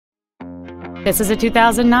This is a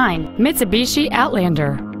 2009 Mitsubishi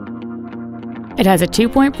Outlander. It has a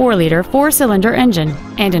 2.4-liter four-cylinder engine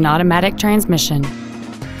and an automatic transmission.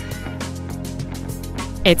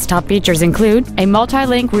 Its top features include a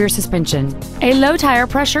multi-link rear suspension, a low tire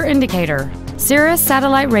pressure indicator, Sirius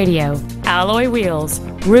satellite radio, alloy wheels,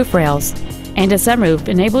 roof rails, and a sunroof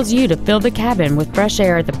enables you to fill the cabin with fresh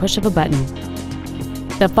air at the push of a button.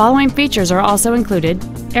 The following features are also included: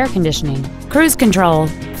 air conditioning, cruise control,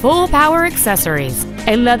 full power accessories,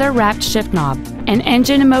 a leather-wrapped shift knob, an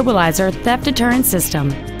engine immobilizer theft deterrent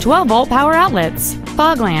system, 12-volt power outlets,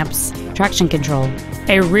 fog lamps, traction control,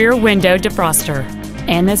 a rear window defroster,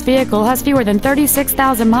 and this vehicle has fewer than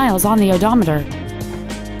 36,000 miles on the odometer.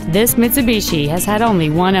 This Mitsubishi has had only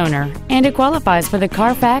one owner, and it qualifies for the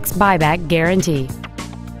Carfax buyback guarantee.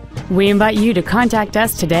 We invite you to contact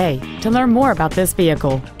us today to learn more about this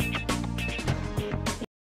vehicle.